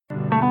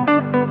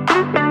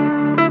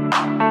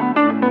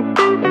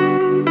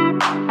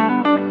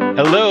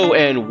Hello,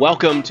 and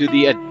welcome to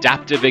the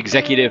Adaptive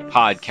Executive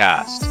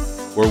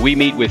Podcast, where we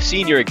meet with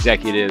senior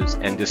executives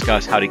and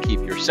discuss how to keep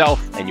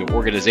yourself and your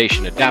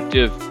organization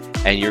adaptive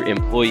and your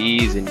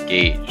employees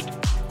engaged.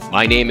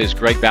 My name is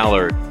Greg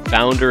Ballard,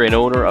 founder and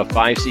owner of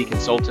 5C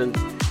Consultant,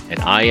 and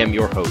I am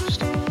your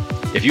host.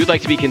 If you'd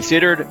like to be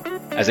considered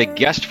as a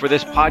guest for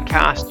this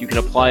podcast, you can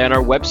apply on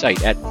our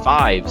website at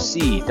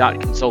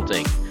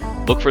 5c.consulting.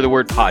 Look for the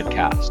word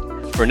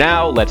podcast. For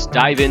now, let's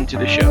dive into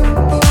the show.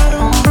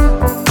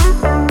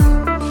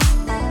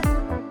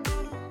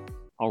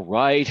 All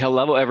right.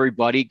 Hello,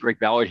 everybody. Greg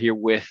Ballard here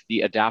with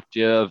the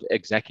Adaptive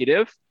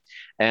Executive.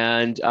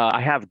 And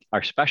I have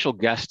our special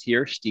guest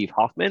here, Steve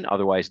Hoffman,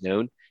 otherwise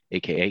known,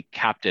 aka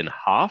Captain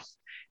Hoff.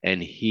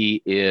 And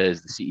he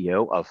is the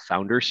CEO of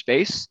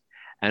Founderspace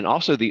and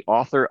also the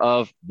author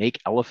of Make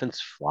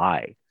Elephants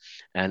Fly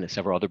and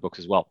several other books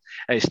as well.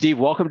 Hey, Steve,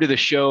 welcome to the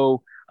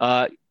show.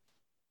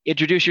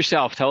 Introduce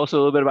yourself. Tell us a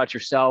little bit about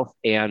yourself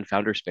and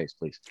Founderspace,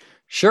 please.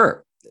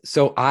 Sure.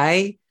 So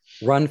I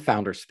run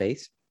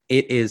Founderspace.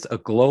 It is a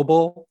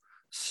global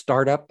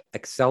startup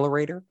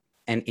accelerator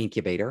and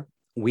incubator.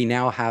 We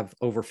now have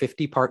over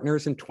 50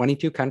 partners in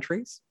 22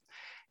 countries.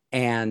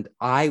 And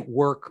I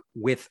work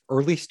with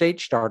early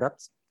stage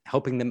startups,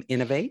 helping them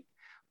innovate,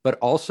 but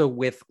also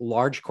with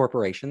large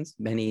corporations,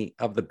 many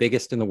of the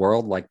biggest in the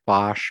world, like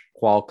Bosch,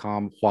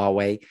 Qualcomm,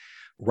 Huawei,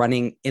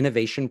 running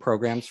innovation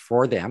programs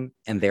for them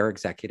and their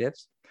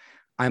executives.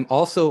 I'm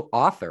also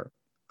author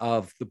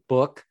of the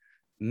book,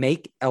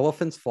 Make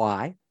Elephants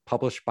Fly,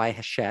 published by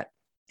Hachette.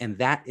 And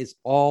that is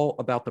all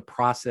about the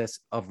process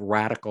of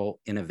radical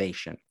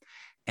innovation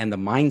and the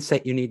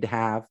mindset you need to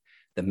have,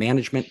 the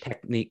management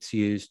techniques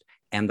used,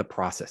 and the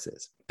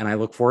processes. And I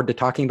look forward to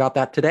talking about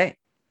that today.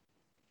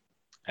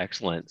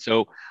 Excellent.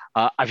 So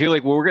I feel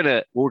like what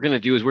we're gonna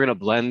do is we're gonna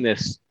blend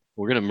this.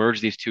 We're gonna merge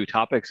these two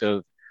topics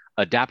of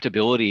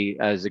adaptability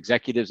as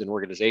executives and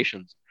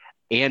organizations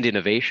and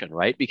innovation,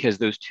 right? Because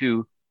those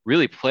two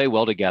really play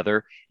well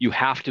together. You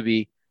have to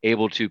be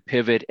able to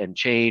pivot and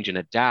change and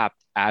adapt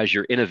as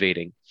you're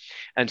innovating.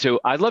 And so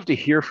I'd love to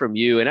hear from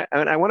you. And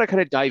I want to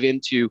kind of dive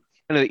into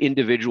kind of the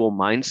individual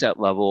mindset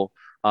level,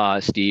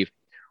 Steve.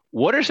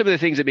 What are some of the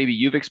things that maybe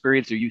you've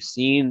experienced or you've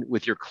seen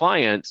with your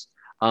clients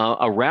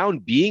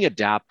around being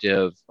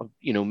adaptive,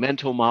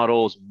 mental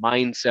models,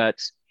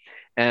 mindsets,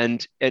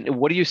 and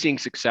what are you seeing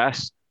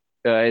success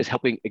is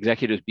helping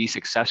executives be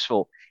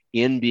successful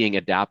in being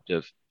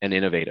adaptive and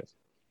innovative?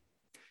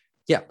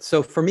 Yeah.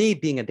 So for me,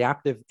 being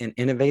adaptive and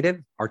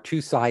innovative are two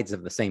sides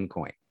of the same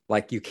coin.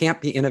 Like you can't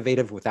be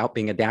innovative without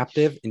being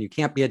adaptive, and you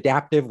can't be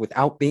adaptive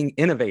without being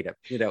innovative.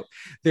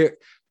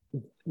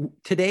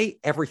 Today,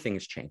 everything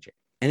is changing,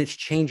 and it's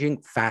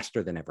changing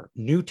faster than ever.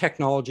 New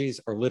technologies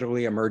are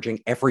literally emerging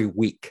every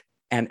week.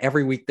 And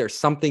every week there's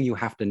something you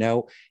have to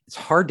know. It's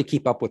hard to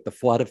keep up with the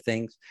flood of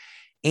things.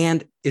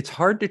 And it's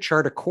hard to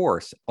chart a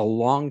course, a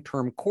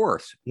long-term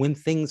course, when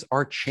things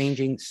are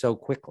changing so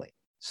quickly.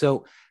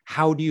 So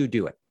how do you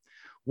do it?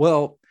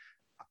 Well,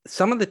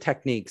 some of the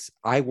techniques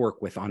I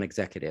work with on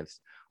executives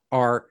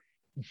are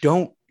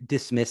don't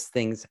dismiss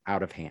things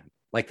out of hand.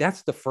 Like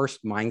that's the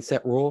first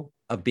mindset rule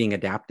of being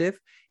adaptive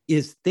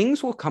is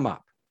things will come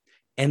up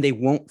and they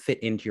won't fit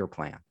into your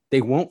plan.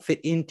 They won't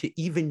fit into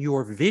even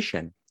your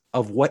vision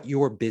of what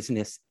your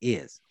business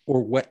is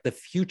or what the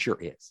future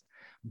is.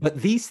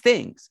 But these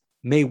things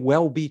may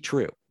well be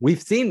true.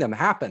 We've seen them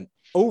happen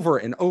over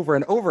and over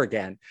and over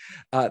again,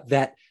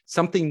 that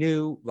something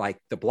new like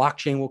the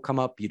blockchain will come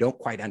up. You don't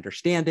quite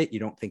understand it. You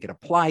don't think it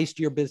applies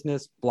to your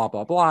business, blah,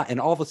 blah, blah.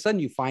 And all of a sudden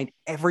you find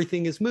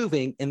everything is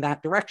moving in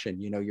that direction.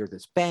 You're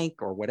this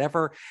bank or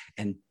whatever,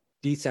 and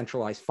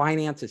decentralized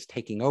finance is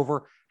taking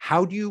over.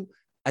 How do you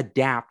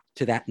adapt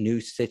to that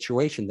new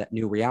situation, that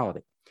new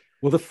reality?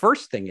 Well, the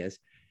first thing is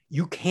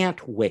you can't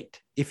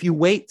wait. If you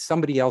wait,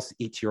 somebody else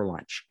eats your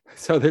lunch.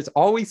 So there's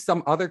always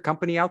some other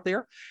company out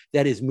there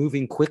that is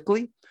moving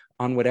quickly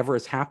on whatever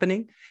is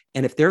happening.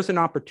 And if there's an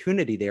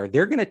opportunity there,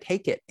 they're going to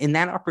take it. And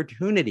that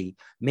opportunity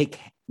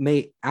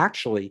may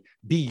actually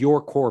be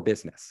your core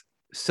business.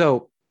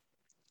 So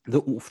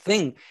the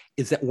thing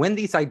is that when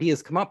these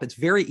ideas come up, it's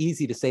very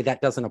easy to say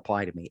that doesn't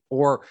apply to me,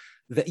 or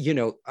that,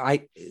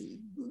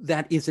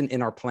 that isn't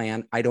in our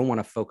plan. I don't want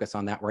to focus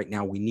on that right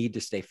now. We need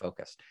to stay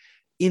focused.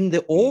 In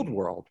the old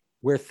world,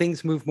 where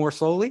things move more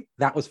slowly,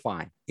 that was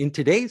fine. In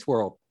today's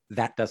world,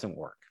 that doesn't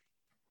work.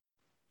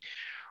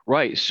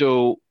 Right.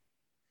 So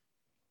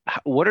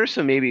what are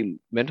some maybe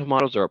mental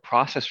models or a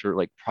process for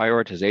like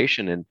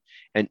prioritization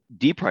and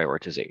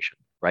deprioritization,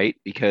 right?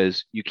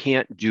 Because you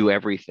can't do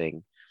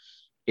everything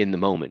in the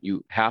moment.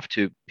 You have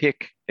to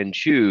pick and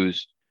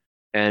choose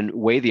and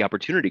weigh the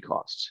opportunity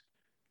costs.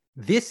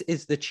 This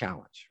is the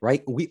challenge,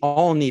 right? We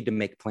all need to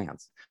make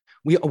plans.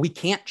 We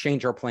can't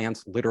change our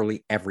plans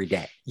literally every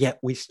day, yet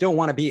we still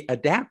want to be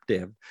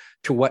adaptive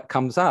to what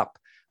comes up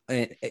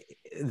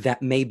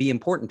that may be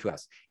important to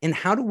us. And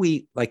how do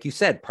we, like you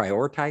said,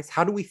 prioritize?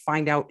 How do we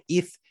find out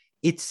if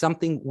it's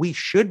something we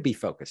should be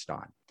focused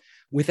on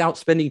without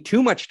spending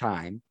too much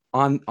time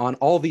on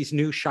all these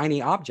new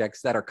shiny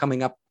objects that are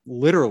coming up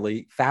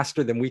literally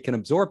faster than we can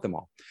absorb them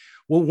all.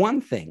 Well,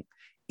 one thing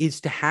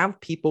is to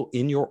have people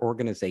in your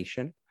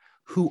organization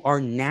who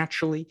are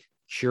naturally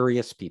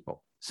curious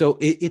people. So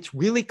it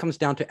really comes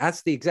down to,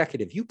 as the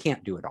executive, you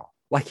can't do it all.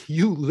 Like,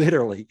 you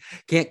literally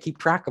can't keep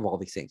track of all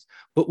these things.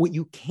 But what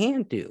you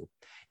can do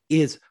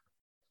is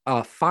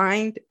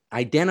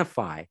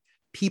identify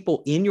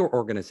people in your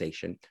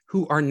organization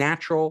who are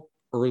natural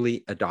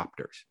early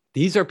adopters.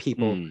 These are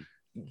people,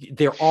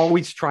 they're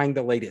always trying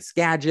the latest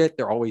gadget.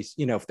 They're always,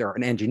 if they're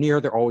an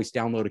engineer, they're always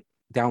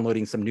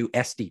downloading some new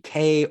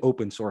SDK,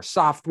 open source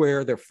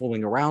software. They're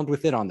fooling around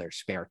with it on their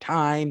spare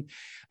time.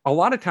 A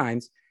lot of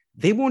times,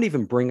 they won't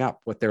even bring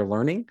up what they're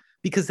learning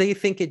because they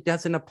think it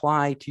doesn't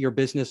apply to your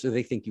business, or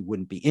they think you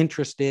wouldn't be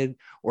interested,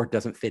 or it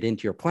doesn't fit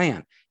into your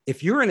plan.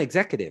 If you're an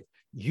executive,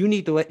 you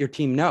need to let your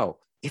team know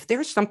if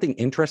there's something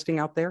interesting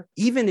out there,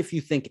 even if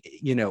you think,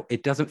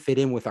 it doesn't fit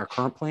in with our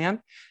current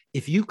plan.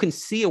 If you can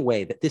see a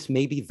way that this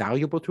may be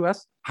valuable to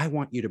us, I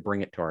want you to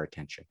bring it to our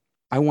attention.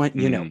 I want,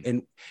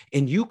 and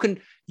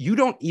you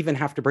don't even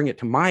have to bring it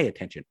to my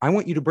attention. I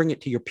want you to bring it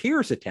to your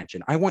peers'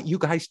 attention. I want you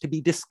guys to be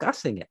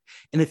discussing it.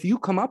 And if you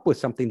come up with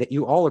something that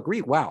you all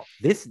agree, wow,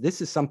 this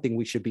is something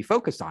we should be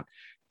focused on,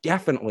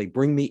 definitely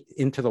bring me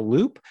into the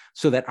loop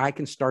so that I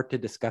can start to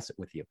discuss it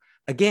with you.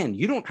 Again,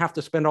 you don't have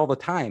to spend all the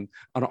time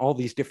on all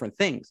these different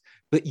things,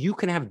 but you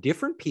can have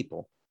different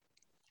people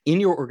in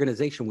your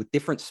organization with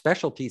different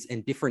specialties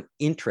and different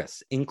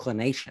interests,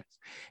 inclinations.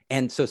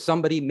 And so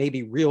somebody may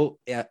be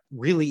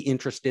really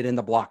interested in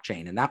the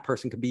blockchain, and that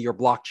person could be your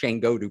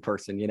blockchain go-to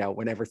person,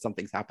 whenever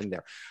something's happening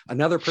there.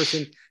 Another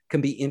person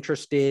can be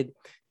interested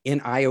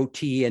in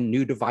IoT and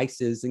new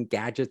devices and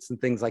gadgets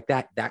and things like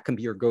that. That can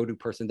be your go-to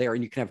person there.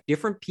 And you can have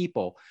different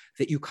people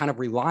that you kind of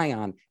rely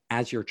on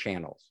as your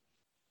channels.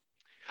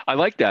 I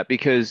like that,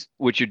 because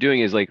what you're doing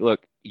is like,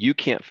 look, you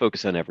can't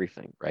focus on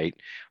everything, right?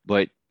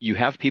 But you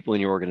have people in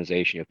your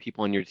organization, you have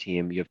people on your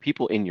team, you have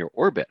people in your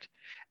orbit,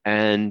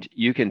 and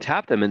you can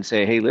tap them and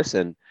say, hey,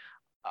 listen,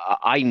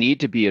 I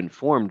need to be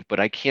informed, but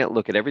I can't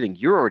look at everything.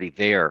 You're already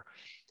there.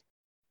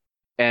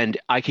 And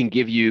I can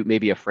give you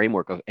maybe a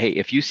framework of, hey,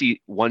 if you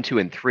see 1, 2,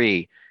 and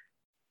 3,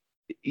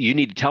 you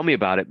need to tell me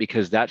about it,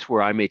 because that's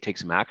where I may take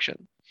some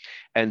action.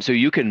 And so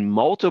you can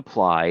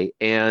multiply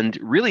and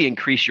really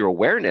increase your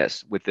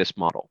awareness with this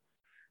model.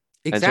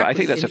 Exactly. And so I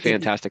think that's a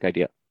fantastic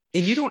idea.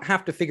 And you don't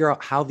have to figure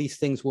out how these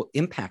things will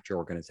impact your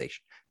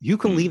organization. You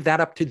can leave that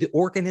up to the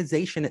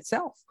organization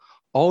itself.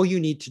 All you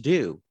need to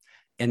do,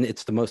 and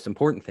it's the most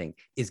important thing,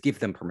 is give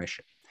them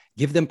permission.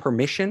 Give them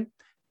permission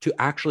to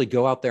actually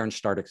go out there and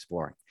start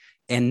exploring.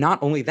 And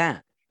not only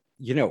that,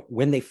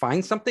 when they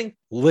find something,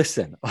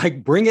 listen,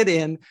 like, bring it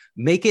in,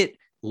 make it,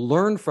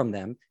 learn from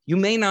them. You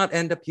may not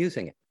end up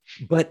using it,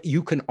 but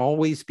you can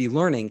always be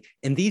learning.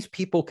 And these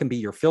people can be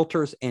your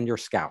filters and your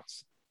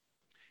scouts.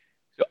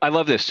 So I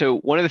love this. So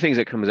one of the things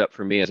that comes up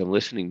for me as I'm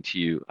listening to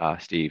you,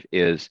 Steve,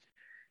 is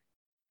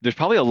there's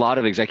probably a lot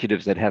of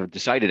executives that have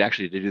decided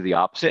actually to do the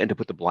opposite and to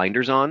put the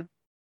blinders on.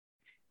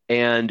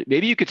 And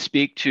maybe you could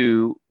speak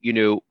to,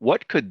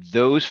 what could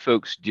those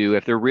folks do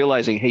if they're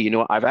realizing, hey,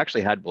 I've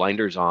actually had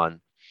blinders on,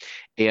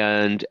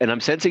 and I'm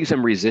sensing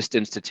some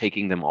resistance to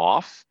taking them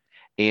off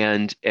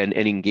and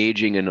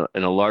engaging in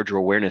a larger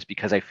awareness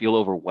because I feel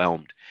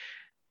overwhelmed.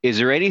 Is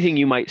there anything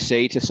you might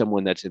say to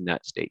someone that's in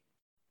that state?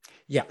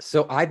 Yeah.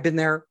 So I've been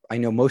there. I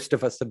know most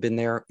of us have been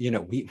there.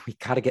 We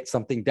got to get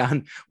something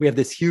done. We have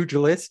this huge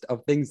list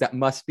of things that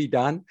must be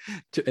done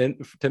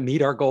to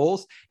meet our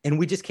goals, and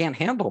we just can't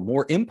handle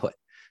more input.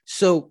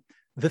 So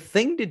the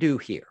thing to do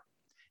here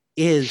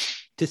is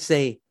to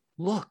say,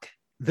 look,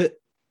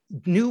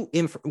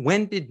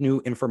 when did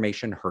new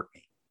information hurt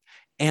me?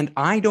 And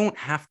I don't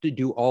have to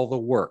do all the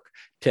work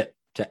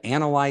to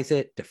analyze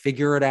it, to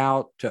figure it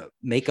out, to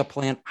make a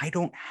plan. I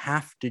don't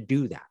have to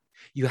do that.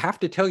 You have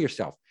to tell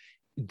yourself,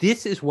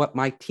 this is what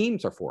my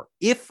teams are for.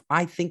 If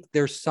I think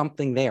there's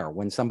something there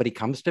when somebody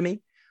comes to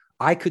me,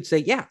 I could say,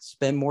 yeah,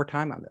 spend more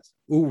time on this.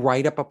 Ooh,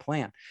 write up a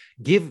plan.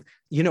 Give,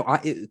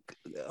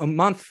 a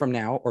month from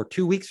now or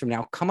 2 weeks from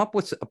now, come up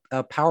with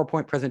a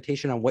PowerPoint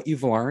presentation on what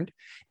you've learned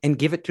and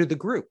give it to the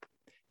group.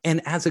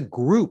 And as a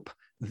group,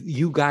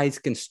 you guys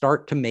can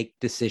start to make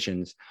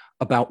decisions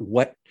about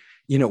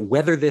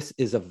whether this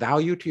is of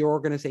value to your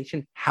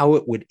organization, how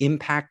it would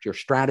impact your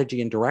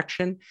strategy and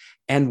direction,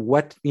 and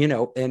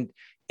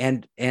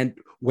and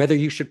whether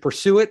you should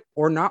pursue it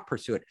or not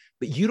pursue it.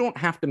 But you don't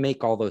have to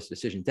make all those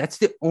decisions. That's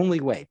the only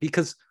way,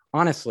 because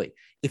honestly,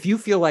 if you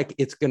feel like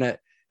it's going to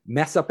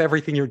mess up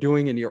everything you're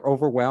doing and you're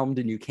overwhelmed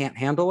and you can't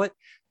handle it,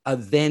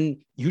 then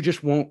you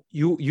just won't,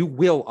 you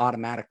will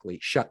automatically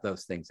shut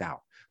those things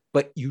out.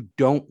 But you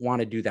don't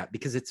want to do that,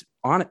 because it's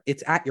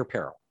at your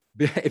peril.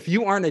 If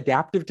you aren't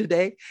adaptive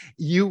today,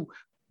 your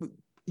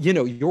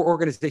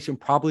organization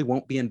probably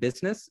won't be in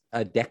business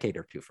a decade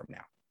or two from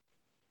now.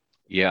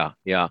 Yeah.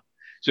 Yeah.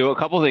 So a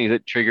couple of things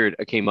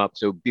that came up.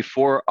 So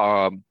before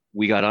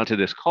we got onto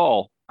this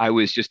call, I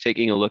was just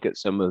taking a look at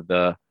some of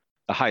the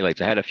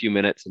highlights. I had a few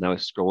minutes and I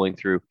was scrolling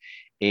through,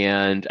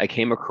 and I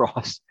came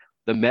across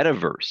the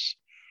metaverse.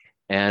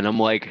 And I'm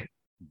like,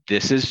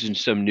 this is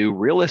some new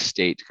real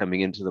estate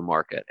coming into the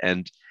market.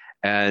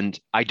 And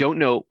I don't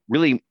know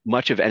really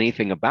much of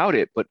anything about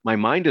it, but my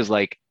mind is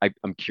like,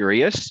 I'm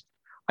curious.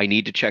 I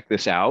need to check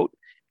this out.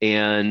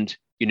 And,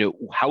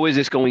 how is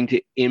this going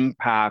to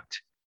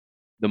impact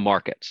the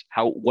markets?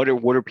 What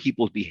are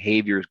people's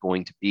behaviors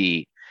going to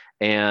be?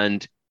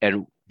 And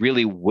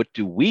really, what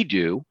do we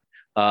do?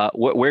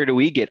 Where do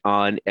we get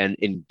on and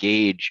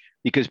engage?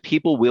 Because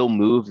people will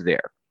move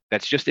there.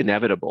 That's just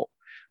inevitable.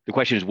 The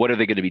question is, what are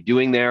they going to be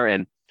doing there?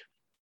 And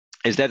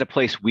is that a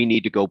place we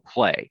need to go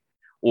play?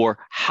 Or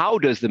how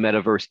does the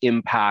metaverse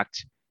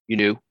impact,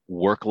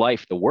 work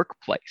life, the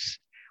workplace?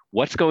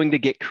 What's going to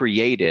get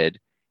created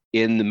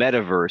in the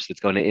metaverse that's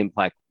going to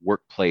impact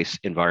workplace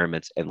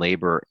environments and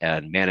labor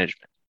and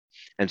management?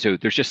 And so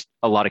there's just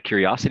a lot of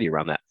curiosity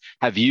around that.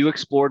 Have you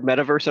explored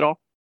metaverse at all?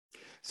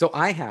 So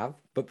I have,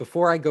 but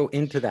before I go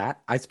into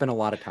that, I spent a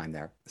lot of time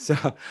there.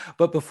 So,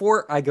 but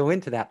before I go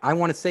into that, I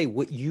want to say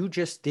what you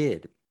just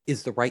did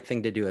is the right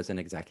thing to do as an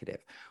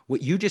executive.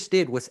 What you just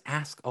did was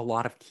ask a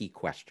lot of key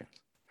questions.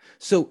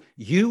 So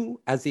you,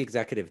 as the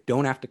executive,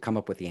 don't have to come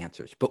up with the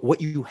answers, but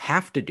what you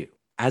have to do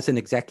as an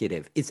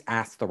executive is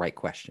ask the right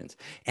questions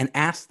and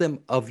ask them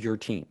of your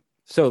team.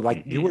 So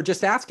like you were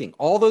just asking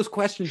all those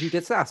questions you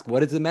just asked,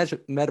 what is the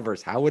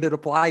metaverse? How would it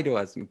apply to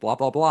us? Blah,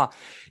 blah, blah.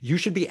 You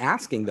should be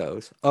asking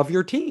those of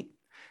your team.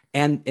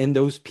 And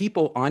those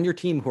people on your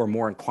team who are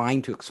more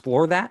inclined to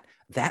explore that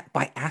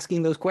by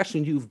asking those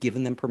questions, you've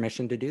given them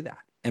permission to do that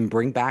and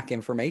bring back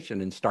information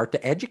and start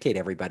to educate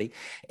everybody.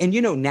 And,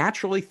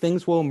 naturally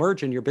things will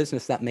emerge in your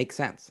business that make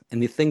sense.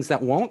 And the things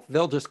that won't,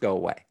 they'll just go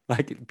away.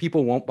 Like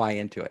people won't buy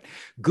into it.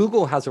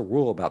 Google has a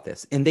rule about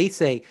this. And they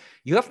say,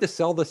 you have to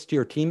sell this to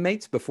your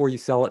teammates before you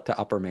sell it to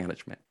upper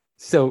management.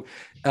 So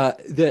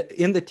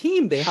in the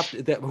team, they have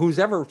to, who's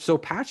ever so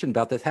passionate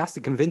about this has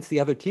to convince the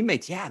other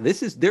teammates, yeah,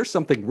 there's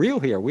something real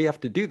here. We have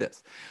to do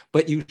this.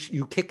 But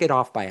you kick it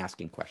off by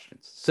asking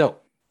questions. So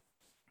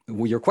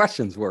your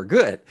questions were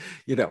good.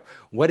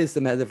 What is the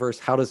metaverse?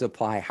 How does it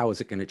apply? How is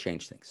it going to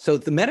change things? So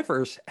the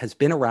metaverse has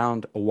been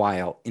around a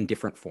while in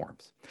different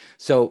forms.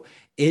 So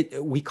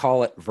we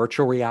call it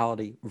virtual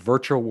reality,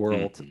 virtual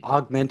worlds,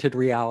 augmented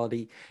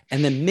reality,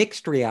 and then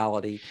mixed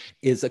reality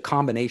is a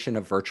combination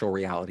of virtual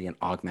reality and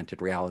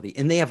augmented reality.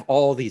 And they have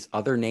all these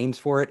other names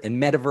for it. And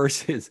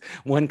metaverse is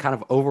one kind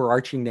of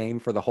overarching name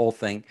for the whole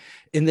thing.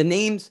 And the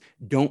names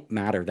don't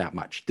matter that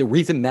much. The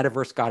reason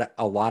metaverse got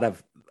a lot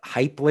of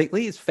hype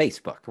lately is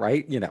Facebook,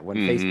 right? When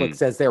Facebook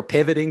says they're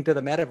pivoting to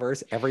the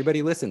metaverse,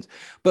 everybody listens.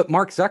 But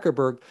Mark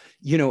Zuckerberg,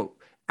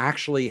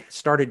 actually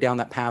started down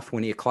that path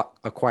when he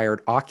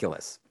acquired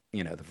Oculus,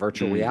 the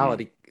virtual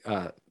reality,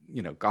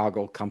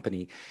 goggle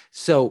company.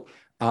 So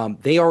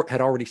they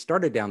had already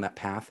started down that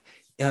path.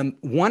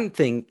 One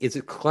thing is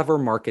a clever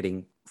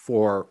marketing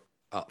for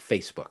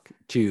Facebook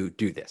to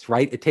do this,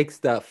 right? It takes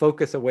the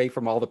focus away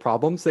from all the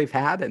problems they've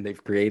had and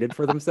they've created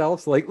for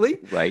themselves lately.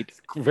 Right.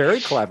 It's very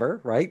clever,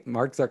 right?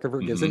 Mark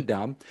Zuckerberg isn't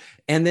dumb.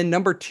 And then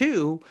number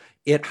two,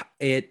 it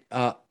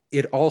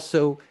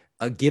also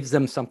gives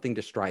them something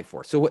to strive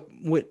for. So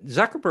what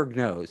Zuckerberg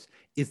knows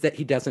is that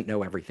he doesn't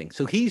know everything.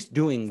 So he's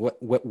doing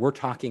what we're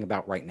talking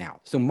about right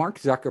now. So Mark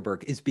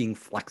Zuckerberg is being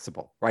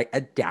flexible, right?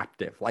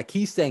 Adaptive. Like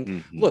he's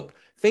saying, look,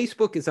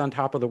 Facebook is on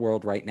top of the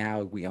world right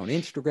now. We own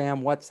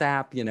Instagram,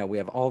 WhatsApp. We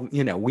have all.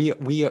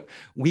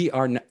 We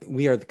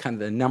are kind of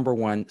the number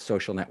one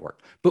social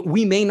network, but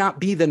we may not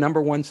be the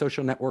number one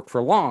social network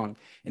for long.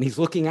 And he's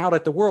looking out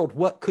at the world.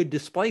 What could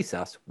displace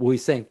us? Well,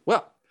 he's saying,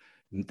 well,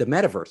 the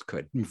metaverse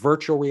could,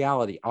 virtual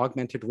reality,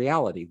 augmented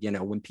reality.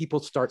 When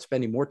people start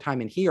spending more time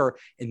in here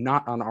and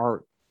not on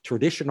our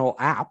traditional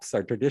apps,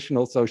 our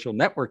traditional social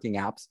networking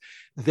apps,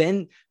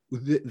 then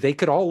they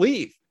could all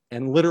leave.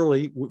 And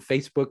literally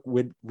Facebook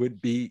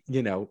would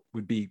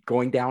be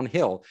going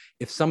downhill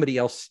if somebody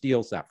else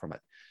steals that from it.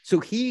 So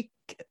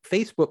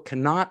Facebook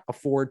cannot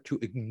afford to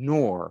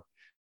ignore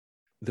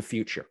the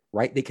future,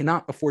 right? They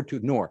cannot afford to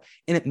ignore.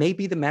 And it may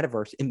be the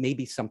metaverse. It may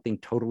be something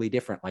totally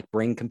different, like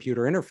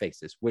brain-computer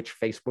interfaces, which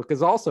Facebook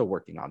is also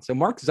working on. So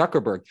Mark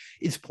Zuckerberg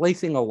is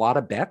placing a lot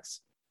of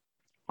bets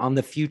on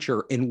the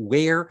future and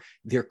where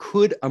there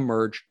could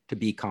emerge to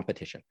be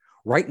competition.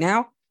 Right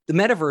now, the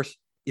metaverse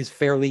is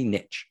fairly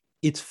niche.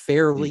 It's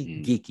fairly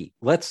geeky.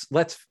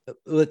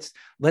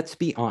 Let's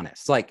be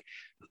honest. Like,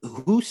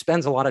 who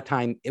spends a lot of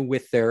time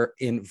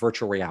in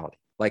virtual reality?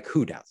 Like,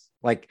 who does?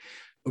 Like,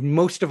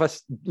 most of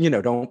us,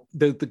 don't.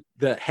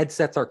 The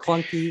headsets are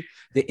clunky.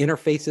 The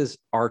interfaces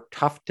are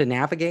tough to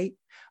navigate.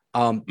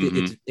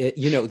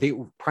 They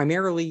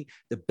primarily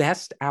the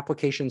best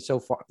applications so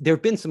far. There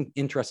have been some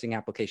interesting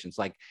applications.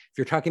 Like if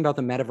you're talking about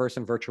the metaverse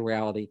and virtual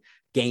reality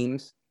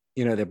games,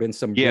 there have been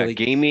some really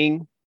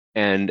gaming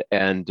and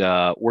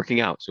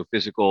working out. So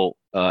physical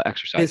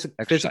exercise.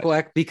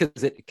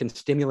 Because it can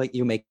stimulate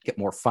you, make it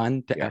more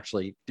fun to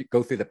actually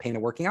go through the pain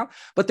of working out.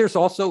 But there's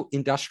also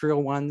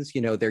industrial ones.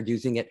 They're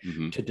using it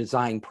to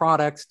design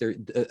products.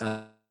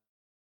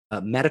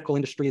 Medical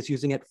industry is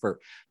using it for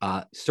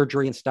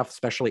surgery and stuff,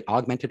 especially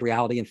augmented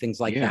reality and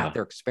things like that.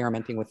 They're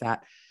experimenting with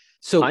that.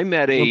 So I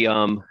met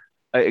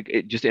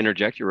just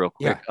interject you real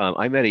quick. Yeah.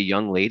 I met a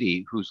young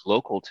lady who's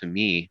local to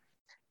me,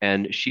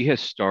 and she has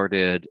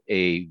started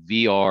a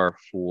VR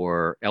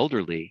for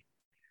elderly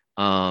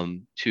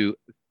to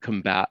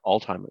combat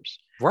Alzheimer's.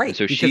 And Right.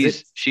 so Because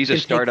it she's a can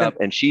take them. startup,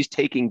 and she's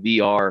taking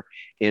VR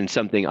in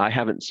something I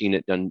haven't seen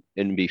it done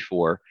in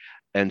before.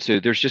 And so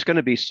there's going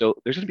to be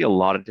a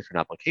lot of different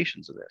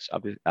applications of this.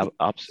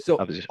 So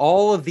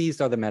all of these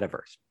are the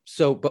metaverse.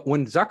 So, but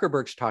when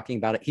Zuckerberg's talking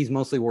about it, he's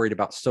mostly worried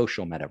about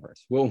social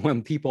metaverse. Well,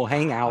 when people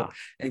hang out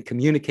and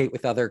communicate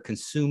with other,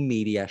 consume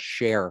media,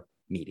 share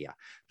media,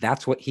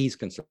 that's what he's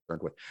concerned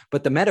with.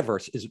 But the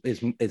metaverse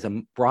is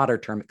a broader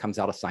term. It comes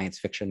out of science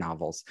fiction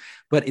novels,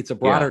 but it's a Yeah.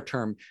 broader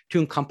term to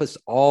encompass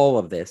all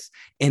of this.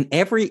 In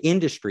every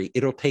industry,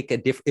 it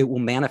will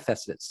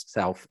manifest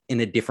itself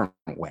in a different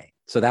way.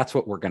 So that's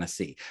what we're going to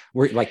see.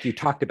 We're, like you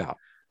talked about.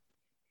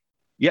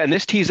 Yeah, and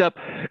this tees up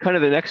kind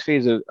of the next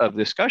phase of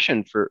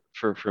discussion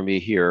for me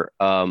here.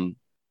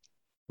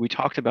 We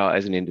talked about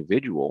as an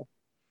individual,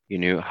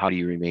 how do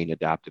you remain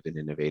adaptive and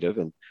innovative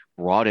and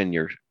broaden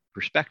your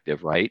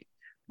perspective, right?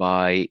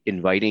 By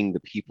inviting the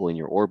people in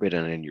your orbit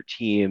and in your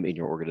team, in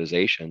your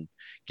organization,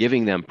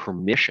 giving them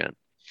permission.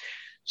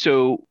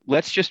 So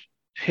let's just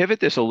pivot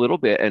this a little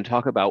bit and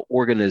talk about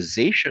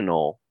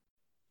organizational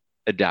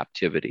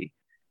adaptivity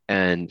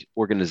and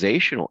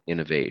organizational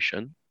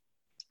innovation.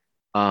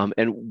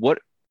 And what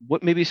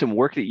maybe some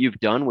work that you've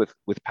done with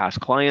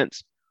past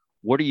clients,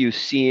 what are you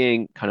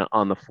seeing kind of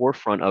on the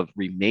forefront of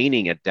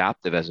remaining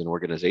adaptive as an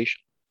organization?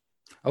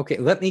 Okay,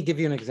 let me give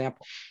you an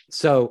example.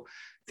 So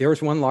there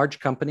was one large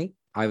company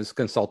I was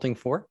consulting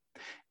for,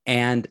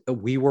 and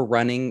we were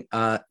running,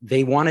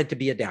 they wanted to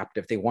be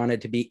adaptive. They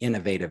wanted to be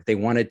innovative. They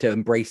wanted to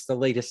embrace the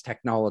latest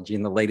technology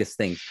and the latest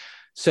things.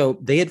 So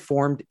they had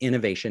formed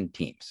innovation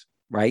teams,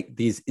 right?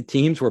 These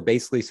teams were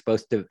basically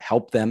supposed to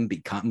help them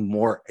become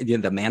more,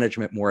 the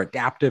management more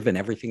adaptive and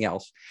everything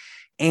else.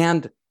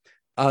 And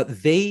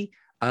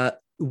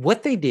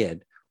what they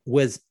did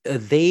was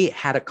they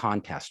had a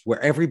contest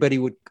where everybody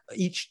would,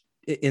 each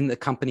in the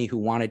company who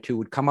wanted to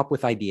would come up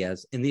with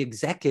ideas, and the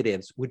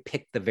executives would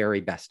pick the very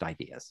best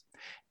ideas,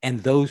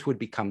 and those would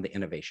become the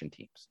innovation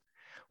teams.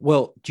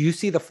 Well, do you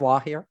see the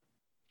flaw here?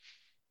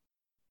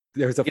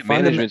 There's a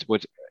Management's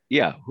what's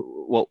yeah.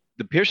 Well,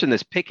 the person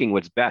that's picking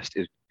what's best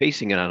is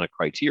basing it on a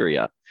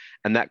criteria,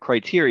 and that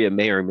criteria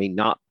may or may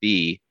not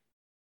be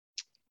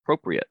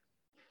appropriate.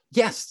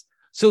 Yes.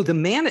 So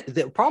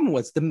the problem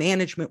was the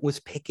management was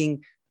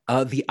picking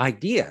the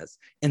ideas,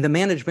 and the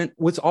management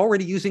was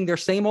already using their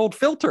same old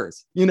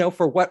filters,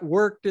 for what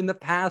worked in the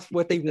past,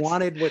 what they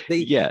wanted,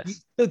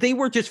 Yes. so they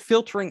were just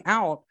filtering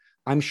out,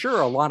 I'm sure,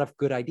 a lot of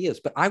good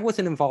ideas, but I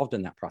wasn't involved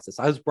in that process.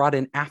 I was brought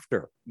in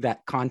after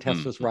that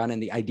contest was run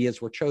and the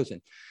ideas were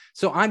chosen.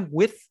 So I'm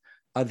with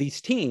these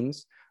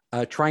teams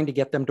trying to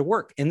get them to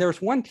work. And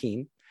there's one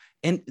team,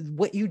 and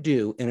what you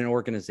do in an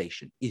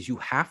organization is you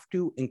have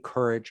to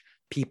encourage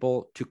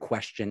people to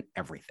question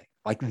everything.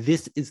 Like,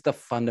 this is the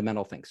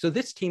fundamental thing. So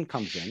this team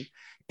comes in,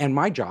 and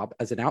my job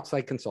as an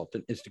outside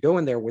consultant is to go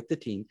in there with the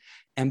team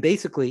and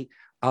basically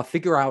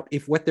figure out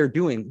if what they're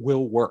doing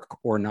will work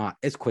or not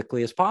as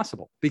quickly as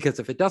possible. Because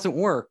if it doesn't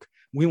work,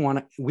 we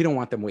don't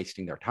want them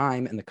wasting their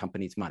time and the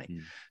company's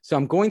money. So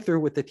I'm going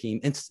through with the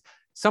team, and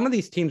some of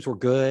these teams were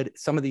good.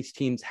 Some of these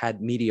teams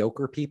had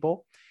mediocre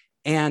people.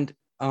 And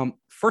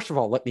first of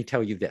all, let me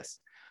tell you this.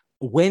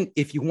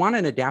 If you want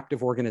an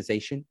adaptive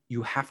organization,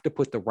 you have to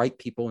put the right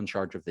people in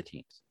charge of the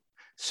teams.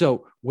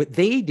 So what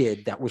they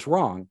did that was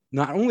wrong,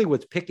 not only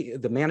was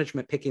the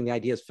management picking the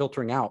ideas,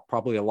 filtering out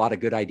probably a lot of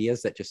good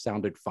ideas that just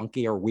sounded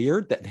funky or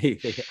weird that they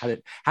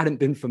hadn't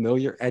been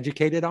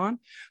educated on,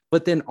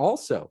 but then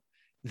also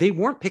they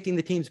weren't picking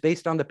the teams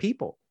based on the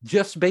people,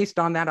 just based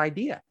on that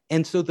idea.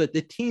 And so that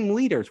the team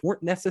leaders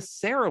weren't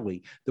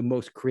necessarily the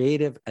most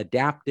creative,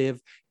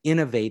 adaptive,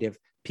 innovative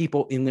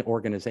people in the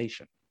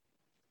organization.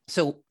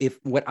 So if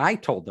what I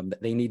told them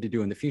that they need to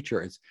do in the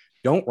future is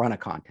don't run a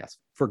contest,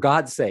 for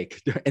God's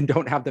sake, and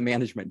don't have the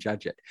management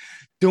judge it.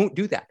 Don't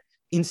do that.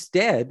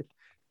 Instead,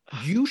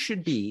 you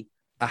should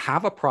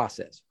have a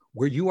process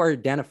where you are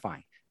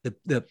identifying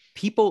the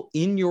people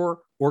in your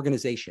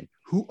organization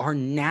who are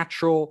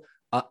naturally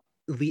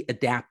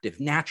adaptive,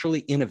 naturally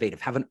innovative,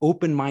 have an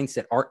open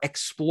mindset, are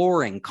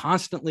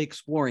constantly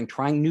exploring,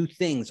 trying new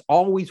things,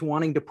 always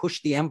wanting to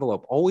push the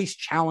envelope, always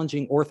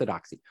challenging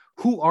orthodoxy.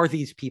 Who are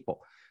these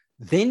people?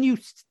 Then you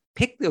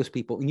pick those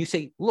people and you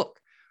say, look,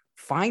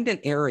 find an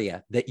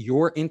area that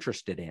you're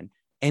interested in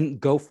and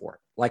go for it.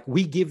 Like,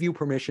 we give you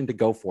permission to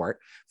go for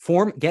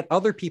it. Get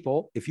other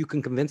people, if you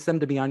can convince them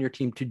to be on your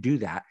team, to do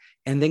that,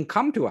 and then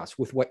come to us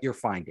with what you're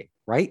finding,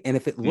 right? And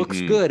if it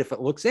looks good, if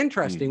it looks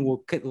interesting,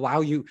 we'll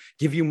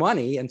give you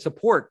money and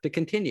support to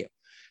continue.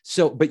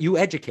 So, but you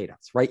educate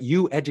us, right?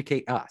 You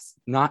educate us,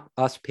 not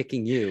us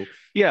picking you.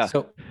 Yeah.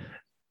 So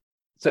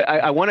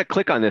I want to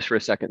click on this for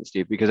a second,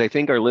 Steve, because I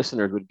think our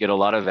listeners would get a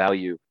lot of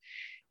value.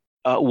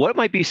 What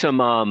might be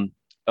some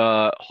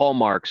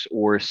hallmarks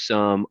or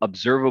some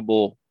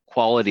observable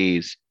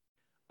qualities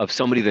of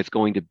somebody that's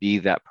going to be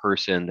that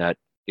person that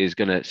is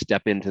going to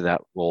step into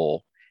that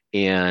role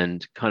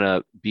and kind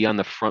of be on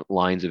the front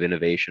lines of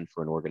innovation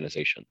for an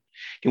organization?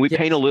 Can we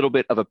paint a Yes. little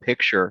bit of a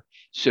picture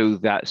so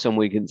that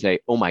someone can say,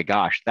 "Oh my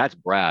gosh, that's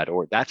Brad,"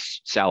 or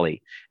 "That's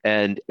Sally,"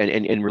 and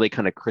really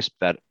kind of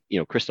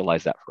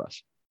crystallize that for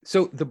us?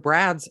 So the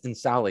Brads and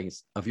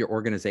Sallys of your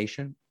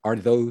organization are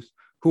those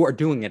who are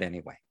doing it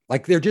anyway.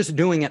 Like they're just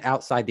doing it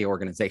outside the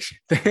organization.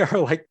 They are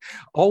like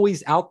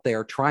always out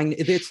there trying.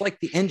 It's like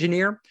the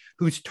engineer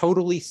who's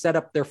totally set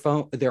up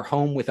their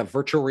home with a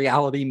virtual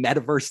reality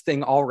metaverse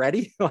thing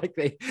already. Like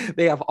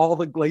they have all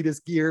the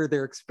latest gear.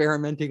 They're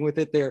experimenting with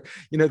it.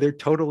 They're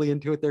totally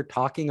into it. They're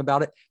talking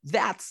about it.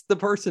 That's the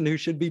person who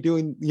should be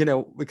doing,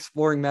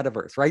 exploring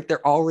metaverse, right?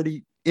 They're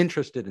already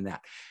interested in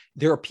that.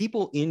 There are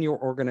people in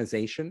your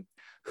organization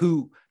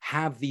who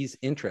have these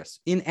interests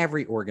in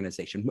every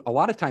organization. A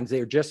lot of times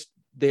they're just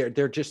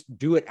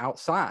do it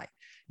outside.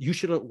 You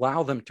should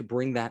allow them to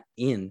bring that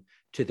in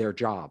to their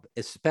job,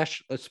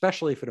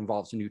 especially if it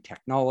involves new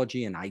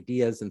technology and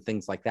ideas and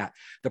things like that.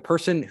 The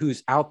person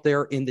who's out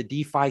there in the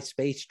DeFi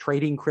space,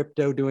 trading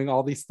crypto, doing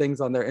all these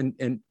things on there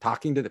and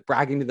bragging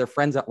to their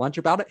friends at lunch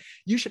about it,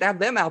 you should have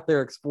them out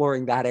there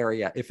exploring that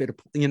area.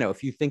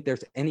 If you think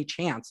there's any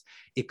chance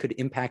it could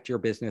impact your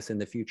business in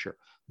the future,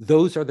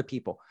 those are the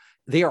people.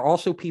 They are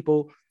also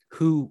people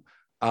who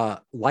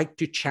like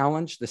to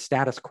challenge the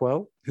status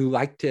quo, who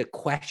like to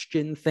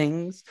question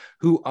things,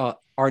 who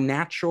are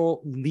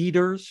natural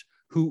leaders,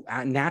 who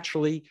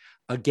naturally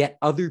get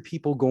other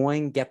people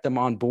going, get them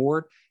on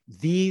board.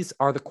 These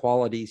are the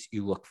qualities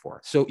you look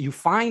for. So you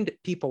find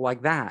people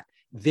like that,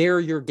 they're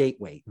your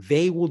gateway.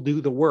 They will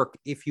do the work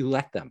if you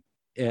let them,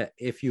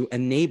 if you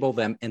enable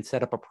them and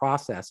set up a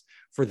process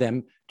for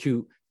them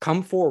to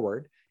come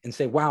forward and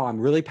say, wow, I'm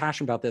really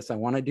passionate about this. I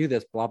want to do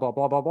this, blah, blah,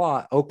 blah, blah,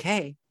 blah.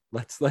 Okay,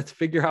 let's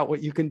figure out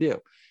what you can do.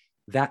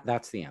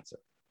 That's the answer.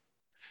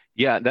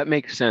 Yeah, that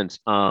makes sense.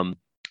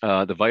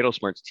 The Vital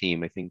Smarts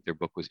team, I think their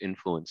book was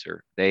Influencer.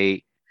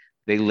 They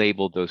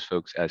labeled those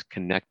folks as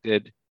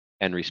connected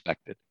and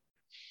respected.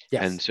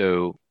 And Yes.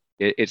 so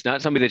it's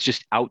not somebody that's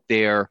just out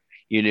there,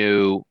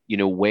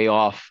 way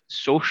off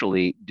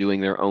socially doing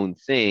their own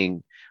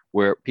thing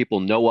where people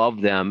know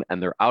of them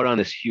and they're out on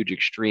this huge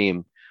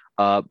extreme,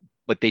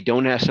 but they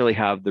don't necessarily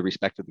have the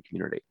respect of the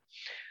community.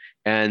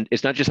 And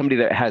it's not just somebody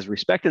that has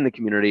respect in the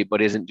community,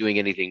 but isn't doing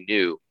anything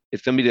new.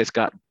 It's somebody that's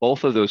got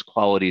both of those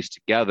qualities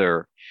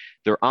together.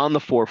 They're on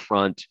the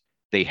forefront.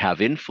 They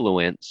have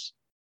influence.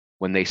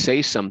 When they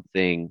say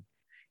something,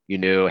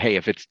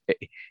 hey,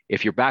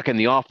 if you're back in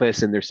the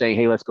office and they're saying,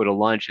 hey, let's go to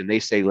lunch, and they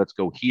say, let's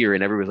go here,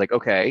 and everybody's like,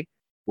 okay,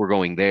 we're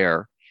going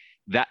there.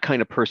 That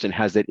kind of person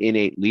has that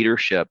innate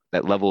leadership,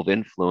 that level of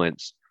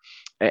influence,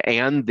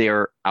 and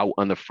they're out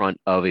on the front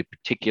of a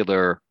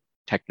particular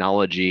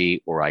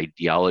technology or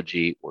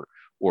ideology or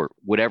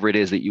whatever it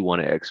is that you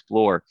want to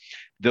explore.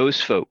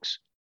 Those folks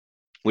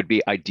would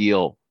be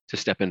ideal to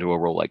step into a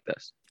role like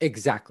this.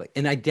 Exactly.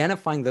 And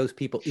identifying those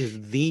people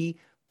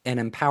and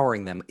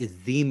empowering them is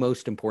the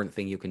most important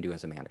thing you can do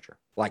as a manager.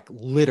 Like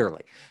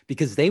literally,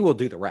 because they will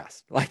do the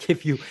rest. Like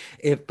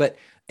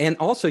and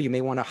also you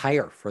may want to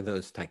hire for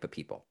those type of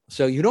people.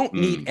 So you don't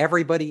need Mm,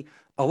 everybody.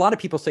 A lot of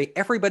people say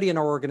everybody in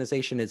our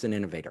organization is an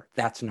innovator.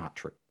 That's not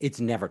true. It's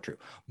never true.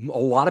 A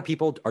lot of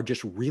people are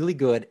just really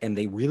good and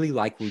they really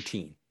like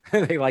routine.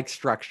 They like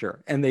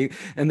structure and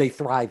they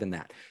thrive in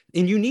that.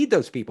 And you need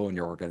those people in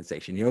your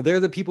organization. They're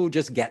the people who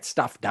just get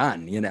stuff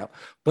done,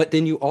 but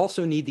then you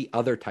also need the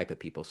other type of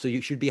people. So you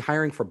should be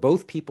hiring for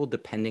both people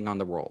depending on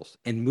the roles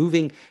and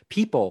moving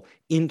people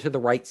into the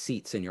right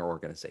seats in your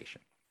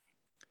organization.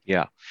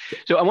 yeah.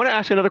 So I want to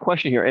ask another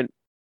question here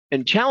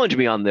and challenge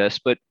me on this,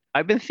 but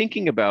I've been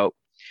thinking about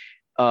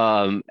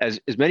as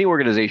many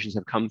organizations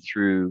have come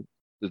through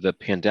the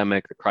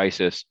pandemic, the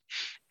crisis,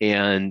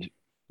 and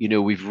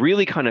we've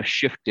really kind of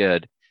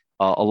shifted.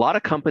 A lot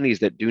of companies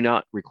that do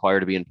not require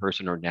to be in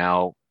person are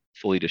now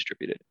fully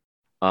distributed,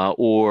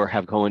 or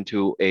have gone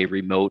to a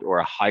remote or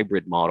a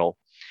hybrid model.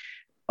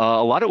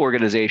 A lot of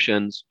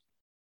organizations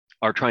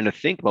are trying to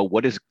think about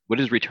what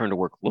does return to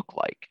work look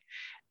like,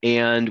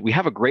 and we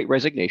have a great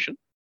resignation.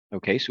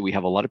 Okay, so we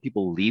have a lot of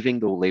people leaving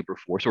the labor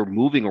force or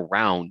moving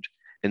around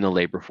in the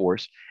labor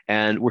force,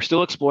 and we're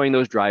still exploring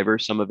those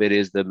drivers. Some of it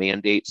is the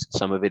mandates,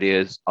 some of it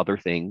is other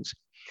things.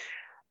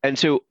 And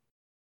so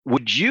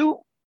would you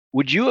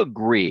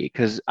agree?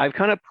 Because I've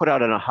kind of put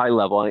out on a high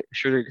level, I'm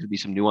sure there could be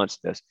some nuance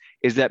to this,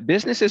 is that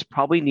businesses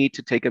probably need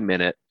to take a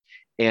minute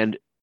and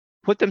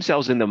put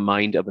themselves in the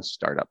mind of a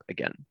startup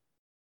again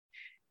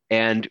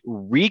and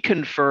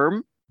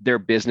reconfirm their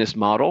business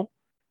model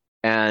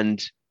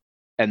and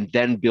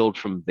then build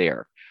from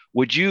there.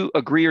 Would you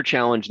agree or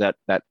challenge that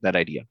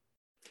idea?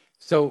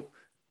 So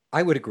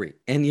I would agree.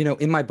 And,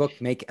 in my book,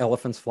 Make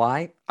Elephants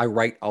Fly, I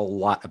write a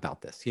lot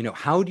about this.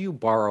 How do you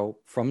borrow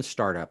from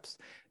startups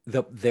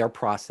their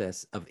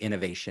process of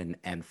innovation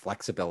and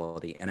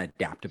flexibility and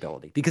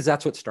adaptability? Because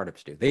that's what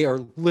startups do. They are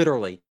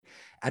literally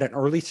at an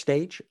early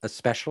stage,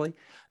 especially,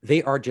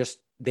 they are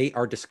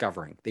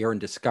discovering. They are in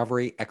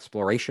discovery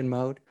exploration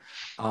mode.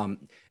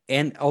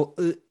 And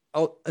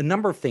A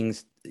number of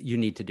things you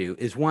need to do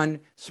is one,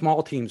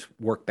 small teams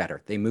work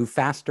better. They move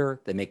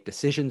faster. They make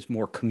decisions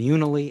more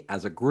communally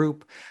as a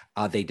group.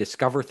 They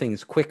discover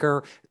things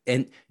quicker,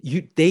 and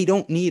they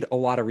don't need a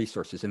lot of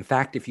resources. In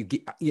fact,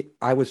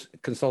 I was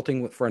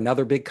consulting for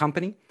another big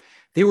company.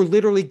 They were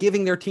literally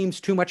giving their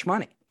teams too much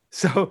money.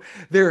 So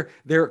they're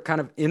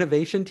kind of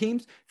innovation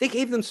teams. They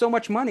gave them so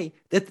much money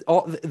that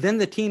then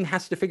the team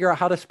has to figure out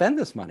how to spend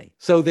this money.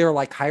 So they're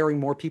like hiring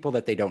more people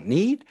that they don't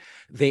need.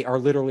 They are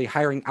literally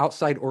hiring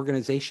outside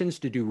organizations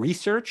to do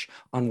research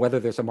on whether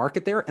there's a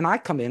market there. And I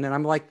come in and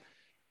I'm like,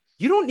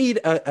 you don't need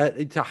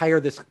to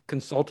hire this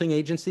consulting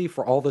agency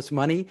for all this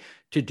money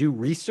to do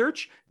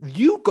research.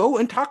 You go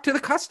and talk to the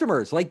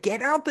customers. Like,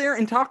 get out there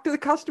and talk to the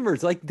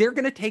customers. Like, they're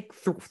going to take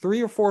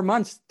 3 or 4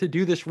 months to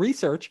do this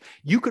research.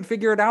 You could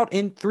figure it out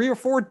in 3 or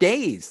 4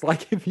 days.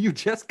 Like, if you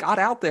just got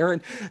out there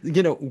and,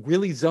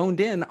 really zoned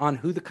in on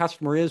who the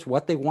customer is,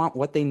 what they want,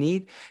 what they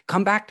need,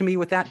 come back to me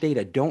with that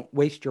data. Don't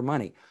waste your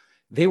money.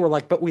 They were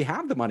like, but we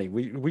have the money.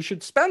 We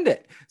should spend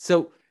it.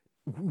 So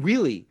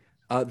really,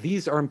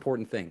 these are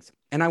important things.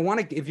 And I want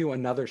to give you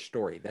another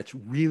story that's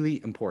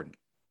really important.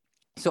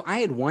 So I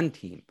had one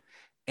team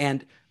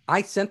and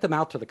I sent them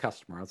out to the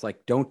customer. I was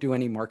like, don't do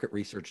any market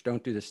research.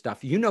 Don't do this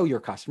stuff. You know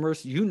your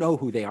customers. You know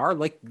who they are.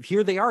 Like,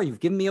 here they are. You've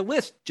given me a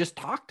list. Just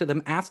talk to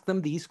them. Ask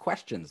them these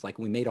questions. Like,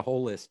 we made a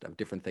whole list of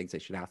different things they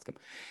should ask them.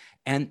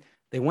 And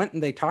they went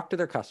and they talked to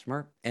their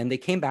customer and they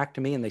came back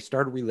to me and they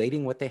started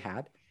relating what they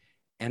had.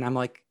 And I'm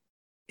like,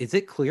 is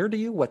it clear to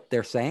you what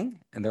they're saying?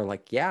 And they're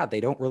like, yeah,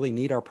 they don't really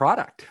need our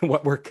product,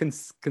 what we're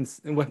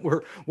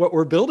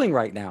building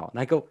right now. And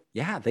I go,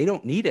 yeah, they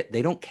don't need it.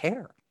 They don't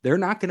care. They're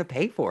not going to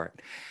pay for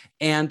it.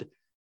 And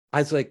I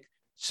was like,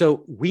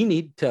 so we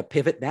need to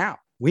pivot now.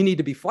 We need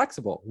to be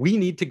flexible. We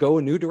need to go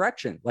a new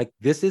direction. Like,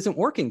 this isn't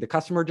working. The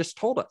customer just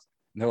told us.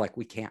 And they're like,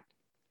 we can't.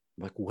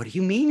 I'm like, what do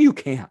you mean you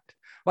can't?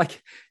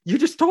 Like, you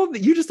just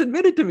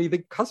admitted to me the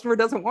customer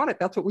doesn't want it.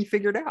 That's what we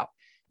figured out.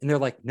 And they're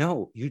like,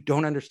 no, you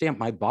don't understand.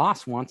 My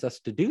boss wants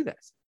us to do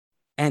this.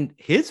 And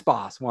his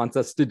boss wants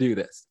us to do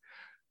this.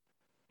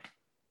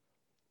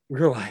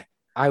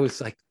 I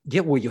was like, yeah,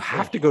 well, you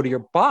have to go to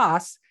your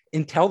boss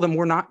and tell them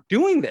we're not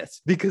doing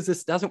this because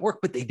this doesn't work.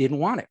 But they didn't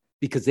want it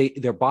because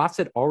their boss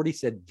had already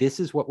said, this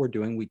is what we're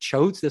doing. We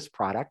chose this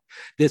project.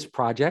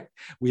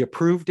 We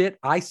approved it.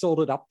 I sold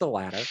it up the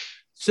ladder.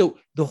 So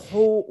the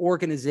whole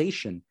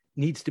organization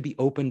needs to be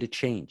open to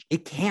change.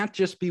 It can't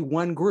just be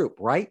one group,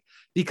 right?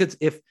 Because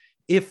if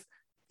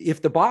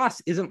the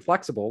boss isn't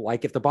flexible,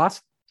 like if the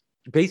boss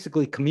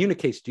basically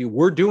communicates to you,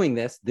 we're doing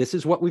this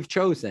is what we've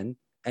chosen,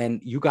 and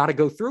you got to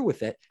go through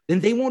with it, then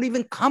they won't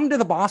even come to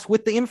the boss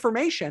with the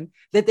information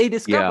that they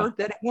discovered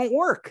that it won't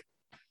work.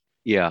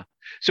 Yeah.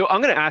 So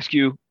I'm going to ask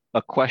you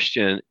a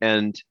question,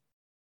 and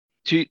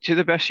to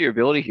the best of your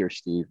ability here,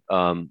 Steve,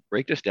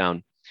 break this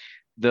down.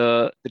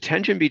 The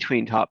tension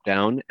between top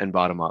down and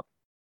bottom up.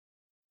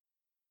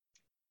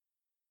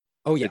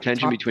 Oh yeah. The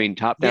tension between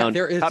top down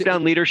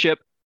leadership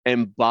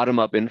and bottom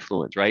up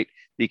influence, right?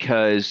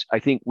 Because I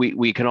think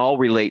we can all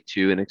relate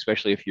to, and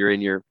especially if you're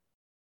in your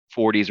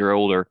 40s or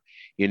older,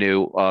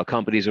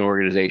 companies and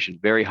organizations,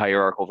 very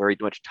hierarchical, very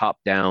much top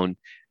down.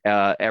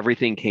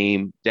 Everything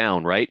came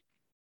down, right?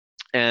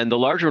 And the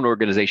larger an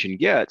organization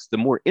gets, the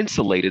more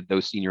insulated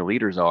those senior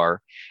leaders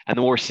are, and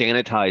the more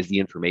sanitized the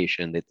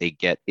information that they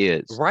get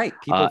is. Right.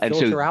 People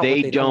filter out what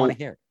they don't want to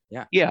hear.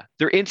 Yeah. Yeah.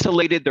 They're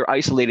insulated. They're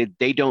isolated.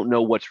 They don't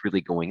know what's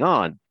really going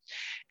on.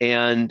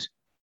 And,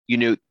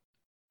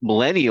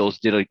 millennials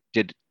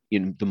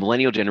the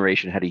millennial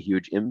generation had a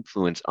huge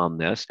influence on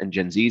this, and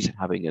Gen Z's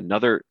having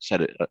another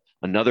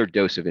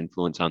dose of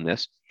influence on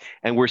this.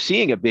 And we're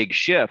seeing a big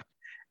shift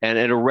and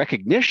a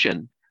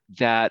recognition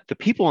that the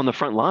people on the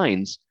front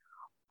lines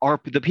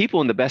are the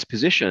people in the best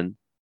position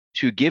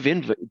to give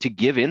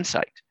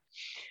insight.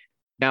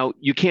 Now,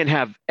 you can't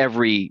have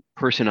every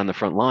person on the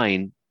front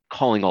line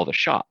calling all the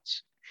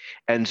shots.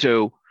 And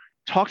so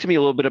talk to me a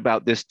little bit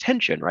about this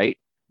tension, right?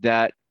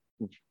 That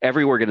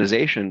every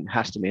organization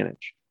has to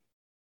manage.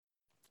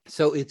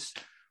 So it's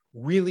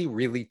really,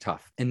 really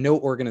tough. And no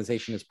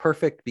organization is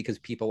perfect because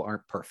people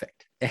aren't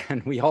perfect.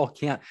 And we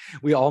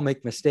all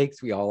make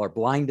mistakes. We all are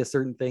blind to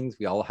certain things.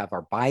 We all have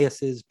our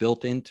biases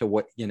built into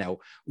what,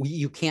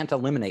 you can't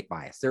eliminate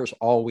bias. There's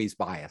always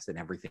bias in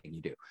everything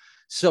you do.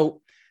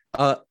 So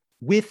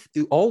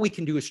all we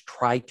can do is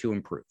try to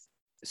improve.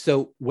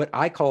 So what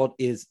I call it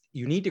is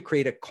you need to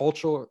create a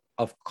culture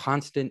of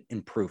constant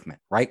improvement,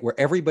 right? Where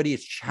everybody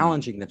is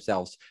challenging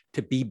themselves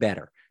to be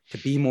better, to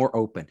be more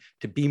open,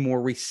 to be more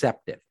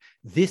receptive.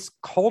 This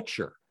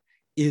culture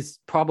is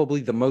probably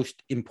the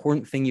most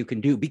important thing you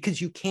can do because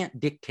you can't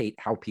dictate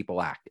how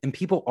people act. And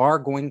people are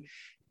going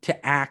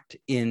to act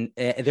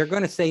they're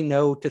going to say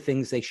no to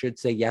things they should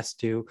say yes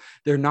to.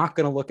 They're not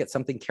going to look at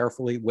something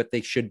carefully, what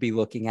they should be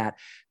looking at.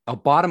 A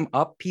bottom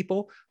up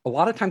people, a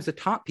lot of times the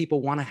top people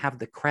want to have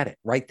the credit,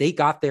 right? They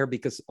got there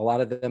because a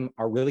lot of them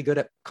are really good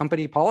at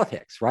company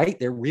politics, right?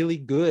 They're really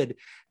good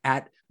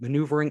at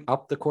maneuvering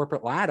up the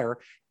corporate ladder,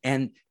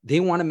 and they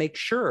want to make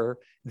sure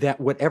that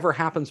whatever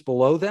happens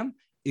below them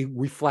it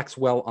reflects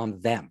well on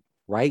them,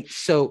 right?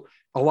 So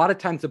a lot of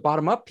times the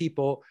bottom up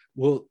people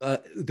will,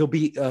 there'll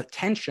be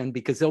tension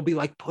because they'll be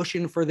like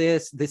pushing for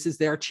this. This is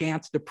their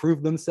chance to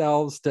prove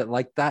themselves to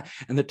like that.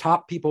 And the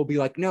top people will be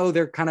like, no,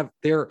 they're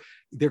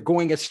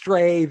going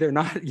astray. They're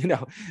not,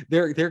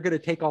 they're going to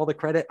take all the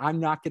credit. I'm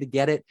not going to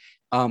get it.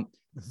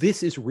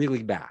 This is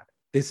really bad.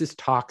 This is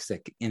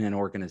toxic in an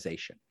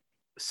organization.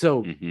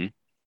 So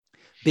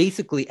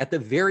basically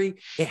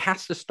it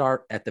has to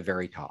start at the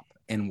very top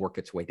and work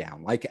its way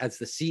down. Like as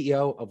the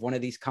CEO of one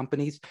of these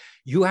companies,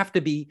 you have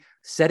to be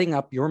setting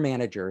up your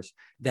managers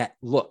that,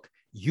 look,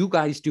 you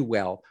guys do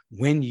well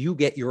when you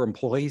get your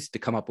employees to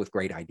come up with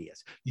great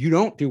ideas. You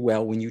don't do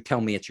well when you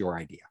tell me it's your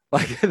idea.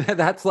 Like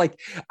that's like,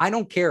 I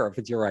don't care if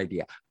it's your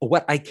idea.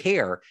 What I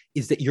care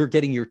is that you're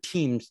getting your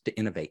teams to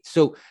innovate.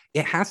 So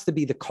it has to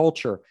be the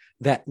culture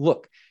that,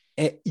 look,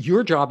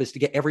 your job is to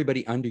get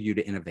everybody under you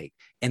to innovate.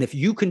 And if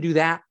you can do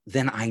that,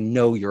 then I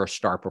know you're a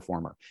star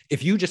performer.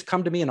 If you just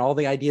come to me and all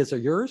the ideas are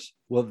yours,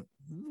 well,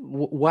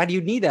 why do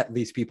you need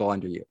these people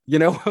under you?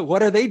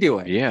 What are they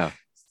doing? Yeah.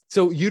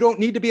 So you don't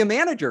need to be a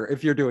manager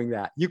if you're doing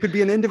that. You could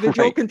be an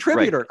individual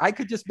contributor. Right.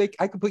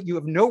 I could put you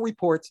have no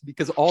reports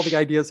because all the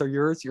ideas are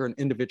yours. You're an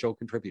individual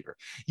contributor.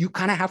 You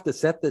kind of have to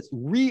set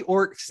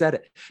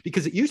it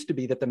because it used to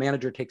be that the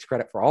manager takes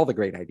credit for all the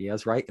great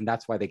ideas, right? And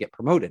that's why they get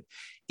promoted.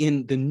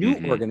 In the new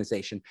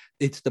organization,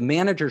 it's the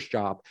manager's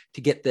job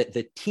to get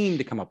the team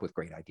to come up with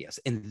great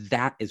ideas. And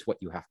that is what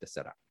you have to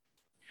set up.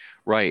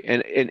 Right.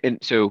 And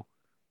so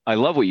I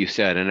love what you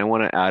said, and I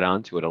want to add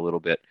on to it a little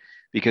bit,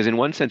 because in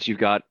one sense, you've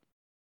got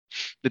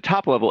the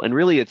top level, and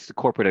really it's the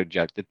corporate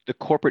objective, the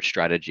corporate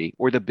strategy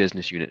or the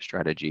business unit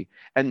strategy.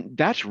 And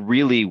that's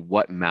really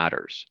what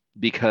matters,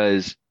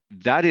 because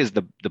that is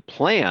the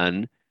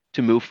plan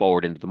to move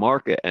forward into the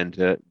market and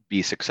to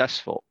be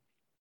successful.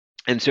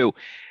 And so,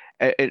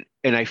 and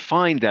I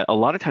find that a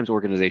lot of times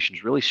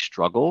organizations really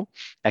struggle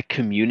at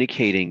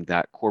communicating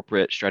that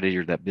corporate strategy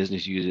or that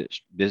business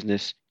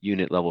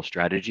unit level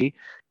strategy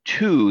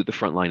to the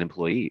frontline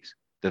employees,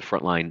 the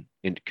frontline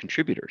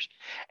contributors.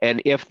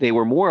 And if they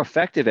were more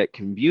effective at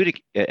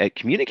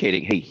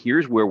communicating, hey,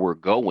 here's where we're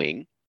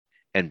going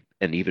and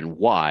even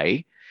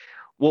why,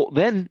 well,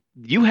 then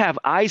you have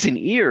eyes and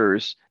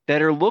ears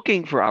that are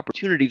looking for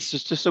opportunities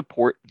just to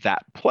support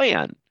that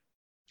plan.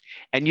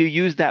 And you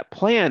use that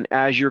plan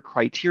as your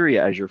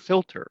criteria, as your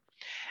filter.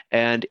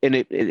 And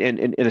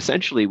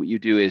essentially what you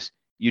do is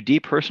you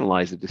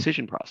depersonalize the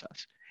decision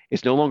process.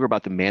 It's no longer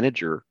about the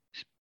manager's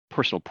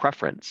personal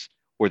preference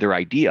or their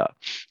idea.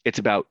 It's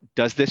about,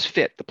 does this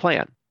fit the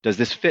plan? Does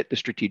this fit the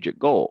strategic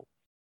goal?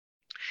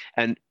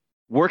 And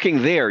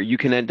working there, you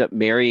can end up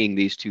marrying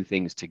these two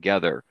things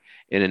together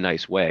in a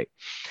nice way.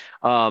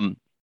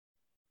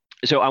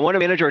 So I want to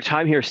manage our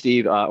time here,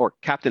 Steve, or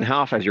Captain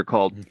Hoff, as you're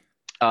called.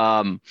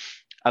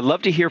 I'd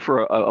love to hear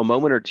for a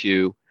moment or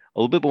two a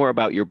little bit more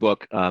about your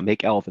book,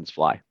 Make Elephants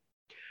Fly.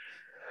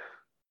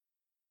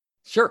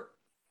 Sure.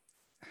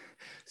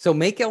 So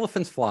Make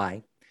Elephants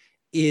Fly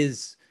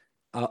is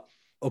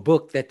a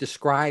book that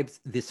describes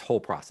this whole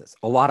process,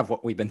 a lot of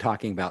what we've been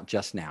talking about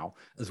just now,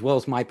 as well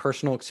as my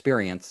personal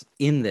experience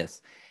in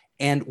this.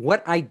 And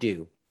what I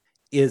do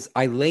is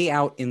I lay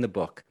out in the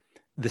book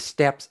the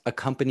steps a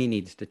company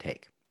needs to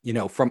take,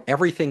 from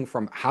everything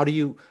from how do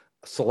you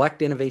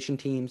select innovation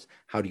teams,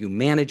 how do you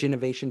manage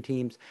innovation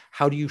teams,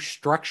 how do you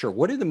structure,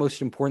 what are the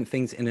most important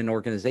things in an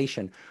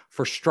organization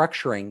for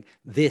structuring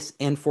this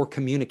and for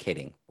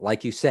communicating.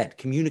 Like you said,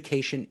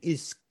 communication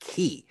is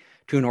key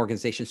to an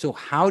organization. So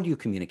how do you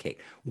communicate?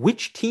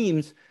 Which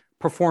teams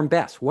perform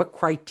best? What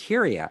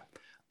criteria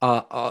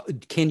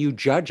can you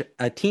judge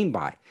a team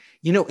by?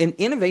 And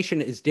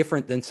innovation is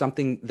different than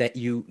something that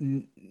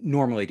you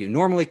normally do.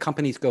 Normally,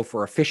 companies go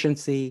for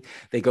efficiency.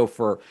 They go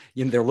for,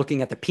 they're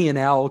looking at the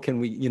P&L. Can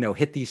we,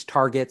 hit these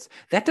targets?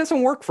 That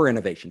doesn't work for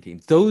innovation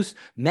teams. Those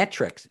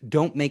metrics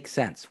don't make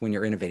sense when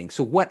you're innovating.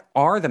 So what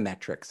are the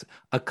metrics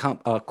a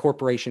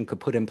corporation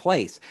could put in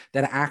place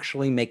that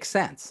actually make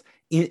sense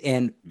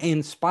and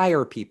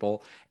inspire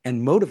people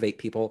and motivate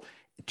people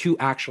to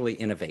actually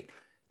innovate?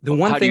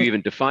 How do you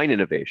even define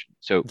innovation?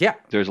 So yeah,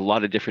 there's a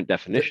lot of different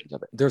definitions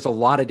of it. There's a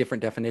lot of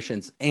different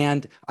definitions.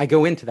 And I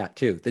go into that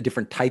too, the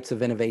different types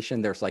of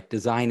innovation. There's like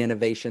design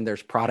innovation,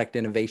 there's product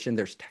innovation,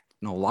 there's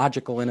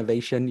technological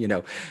innovation,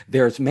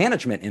 there's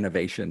management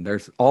innovation.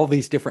 There's all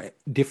these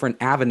different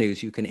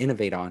avenues you can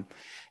innovate on.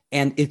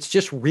 And it's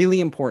just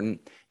really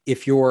important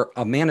if you're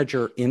a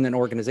manager in an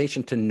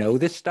organization to know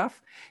this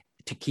stuff,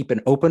 to keep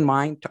an open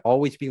mind, to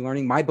always be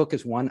learning. My book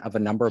is one of a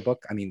number of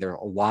books. I mean, there are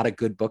a lot of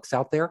good books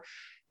out there.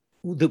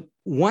 The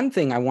one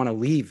thing I want to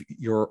leave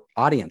your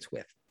audience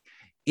with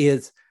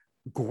is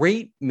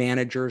great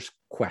managers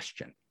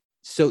question.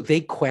 So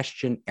they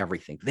question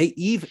everything.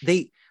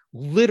 They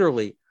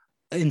literally,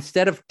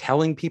 instead of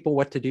telling people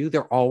what to do,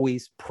 they're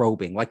always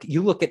probing. Like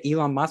you look at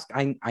Elon Musk,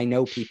 I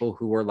know people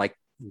who are like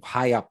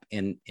high up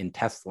in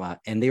Tesla,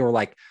 and they were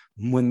like,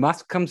 when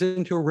Musk comes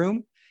into a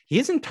room, he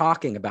isn't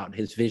talking about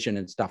his vision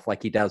and stuff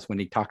like he does when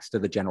he talks to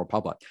the general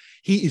public.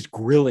 He is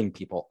grilling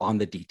people on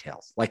the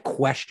details, like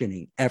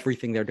questioning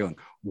everything they're doing.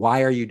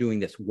 Why are you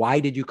doing this? Why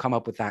did you come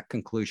up with that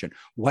conclusion?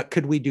 What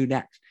could we do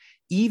next?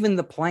 Even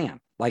the plan,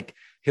 like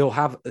he'll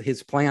have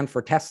his plan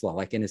for Tesla,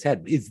 like in his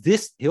head.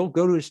 He'll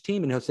go to his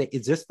team and he'll say,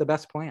 is this the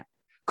best plan?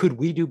 Could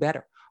we do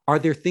better? Are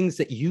there things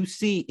that you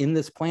see in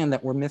this plan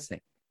that we're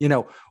missing?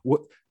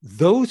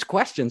 Those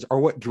questions are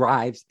what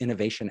drives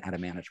innovation at a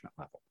management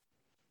level.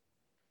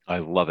 I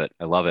love it.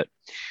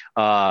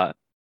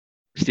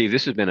 Steve,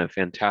 this has been a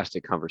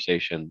fantastic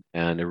conversation,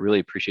 and I really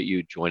appreciate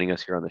you joining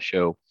us here on the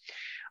show.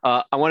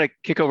 I want to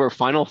kick over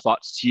final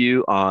thoughts to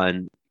you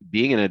on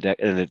being an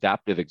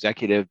adaptive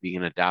executive, being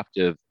an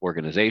adaptive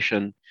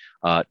organization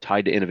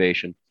tied to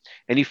innovation.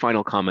 Any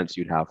final comments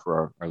you'd have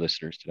for our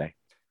listeners today?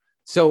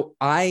 So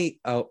I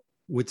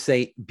would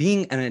say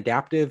being an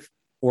adaptive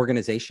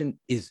organization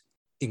is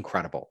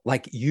incredible.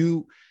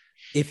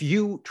 If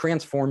you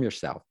transform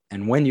yourself,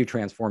 and when you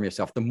transform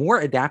yourself, the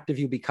more adaptive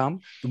you become,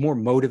 the more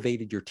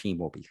motivated your team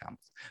will become,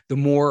 the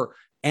more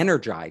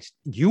energized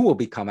you will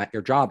become at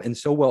your job, and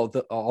so will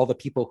all the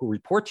people who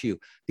report to you.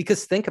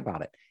 Because think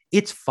about it.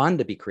 It's fun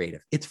to be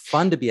creative. It's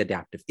fun to be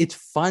adaptive. It's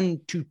fun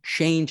to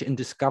change and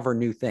discover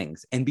new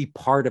things and be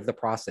part of the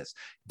process.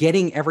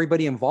 Getting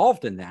everybody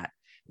involved in that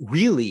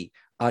really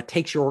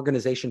takes your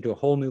organization to a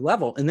whole new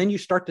level. And then you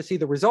start to see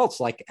the results,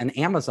 like an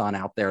Amazon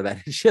out there that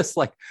is just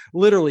like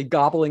literally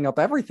gobbling up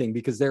everything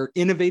because they're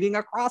innovating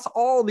across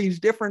all these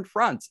different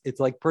fronts.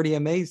 It's like pretty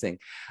amazing.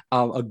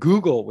 A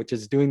Google, which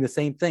is doing the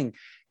same thing.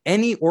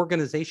 Any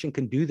organization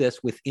can do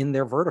this within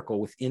their vertical,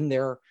 within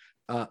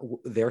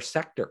their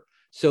sector.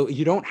 So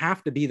you don't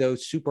have to be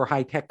those super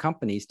high-tech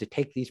companies to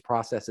take these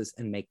processes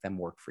and make them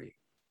work for you.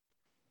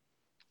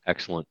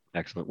 Excellent.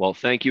 Well,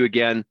 thank you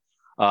again,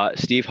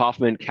 Steve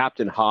Hoffman,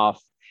 Captain Hoff,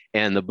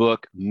 and the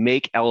book,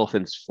 Make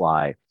Elephants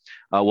Fly.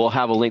 We'll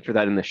have a link for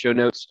that in the show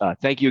notes.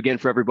 Thank you again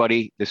for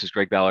everybody. This is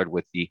Greg Ballard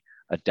with the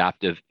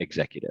Adaptive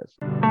Executive.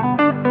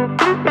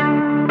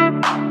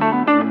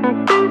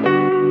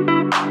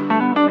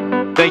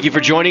 Thank you for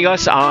joining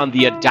us on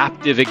the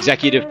Adaptive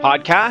Executive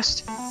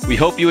Podcast. We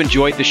hope you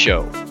enjoyed the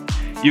show.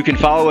 You can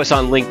follow us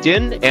on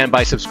LinkedIn and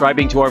by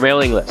subscribing to our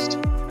mailing list.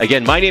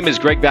 Again, my name is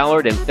Greg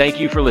Ballard, and thank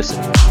you for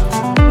listening.